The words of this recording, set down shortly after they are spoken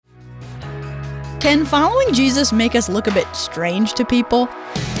Can following Jesus make us look a bit strange to people?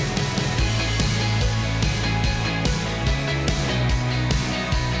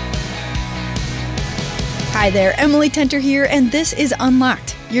 Hi there, Emily Tenter here, and this is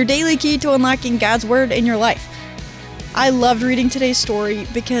Unlocked, your daily key to unlocking God's Word in your life. I loved reading today's story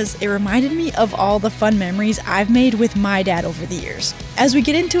because it reminded me of all the fun memories I've made with my dad over the years. As we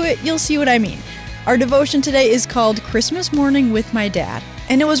get into it, you'll see what I mean. Our devotion today is called Christmas Morning with My Dad,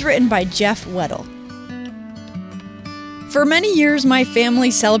 and it was written by Jeff Weddle. For many years, my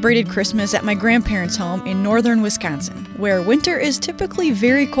family celebrated Christmas at my grandparents' home in northern Wisconsin, where winter is typically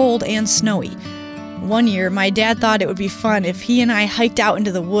very cold and snowy. One year, my dad thought it would be fun if he and I hiked out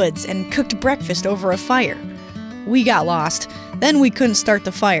into the woods and cooked breakfast over a fire. We got lost. Then we couldn't start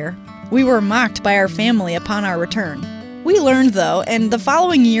the fire. We were mocked by our family upon our return. We learned, though, and the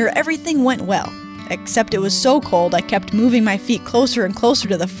following year, everything went well. Except it was so cold, I kept moving my feet closer and closer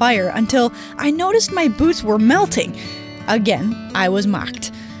to the fire until I noticed my boots were melting. Again, I was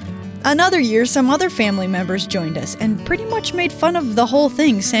mocked. Another year, some other family members joined us and pretty much made fun of the whole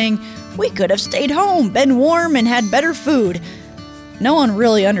thing, saying, "We could have stayed home, been warm, and had better food." No one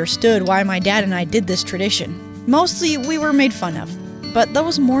really understood why my dad and I did this tradition. Mostly, we were made fun of. But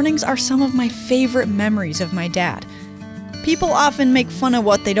those mornings are some of my favorite memories of my dad. People often make fun of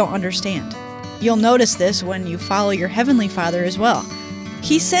what they don't understand. You'll notice this when you follow your Heavenly Father as well.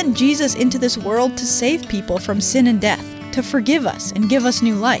 He sent Jesus into this world to save people from sin and death, to forgive us and give us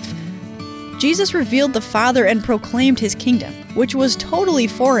new life. Jesus revealed the Father and proclaimed His kingdom, which was totally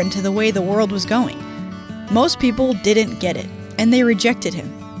foreign to the way the world was going. Most people didn't get it, and they rejected Him.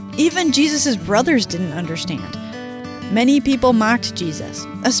 Even Jesus' brothers didn't understand. Many people mocked Jesus,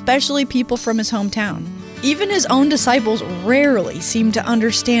 especially people from His hometown. Even His own disciples rarely seemed to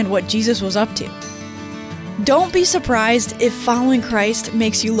understand what Jesus was up to. Don't be surprised if following Christ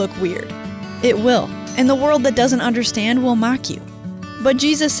makes you look weird. It will, and the world that doesn't understand will mock you. But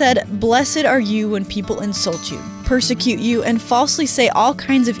Jesus said, "Blessed are you when people insult you, persecute you, and falsely say all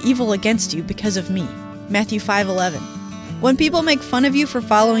kinds of evil against you because of me." Matthew 5:11. When people make fun of you for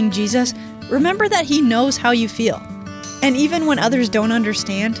following Jesus, remember that He knows how you feel. And even when others don't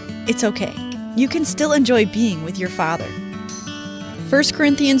understand, it's okay. You can still enjoy being with your Father. 1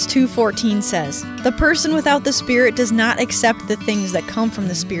 Corinthians 2:14 says, "The person without the Spirit does not accept the things that come from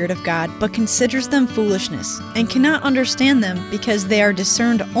the Spirit of God, but considers them foolishness, and cannot understand them because they are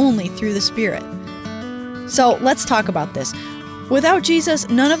discerned only through the Spirit." So let's talk about this. Without Jesus,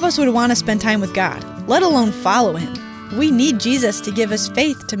 none of us would want to spend time with God, let alone follow Him. We need Jesus to give us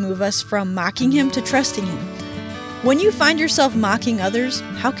faith to move us from mocking Him to trusting Him. When you find yourself mocking others,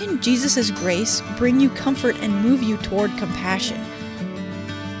 how can Jesus' grace bring you comfort and move you toward compassion?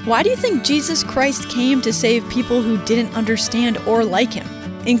 Why do you think Jesus Christ came to save people who didn't understand or like Him,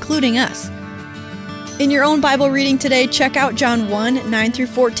 including us? In your own Bible reading today, check out John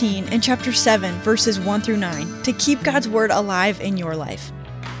 1:9-14 and chapter 7, verses 1-9 to keep God's Word alive in your life.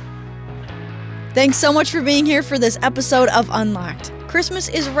 Thanks so much for being here for this episode of Unlocked. Christmas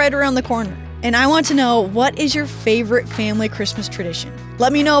is right around the corner, and I want to know, what is your favorite family Christmas tradition?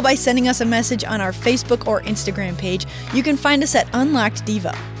 Let me know by sending us a message on our Facebook or Instagram page. You can find us at Unlocked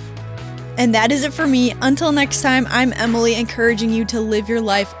Devo. And that is it for me. Until next time, I'm Emily, encouraging you to live your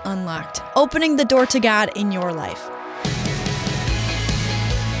life unlocked, opening the door to God in your life.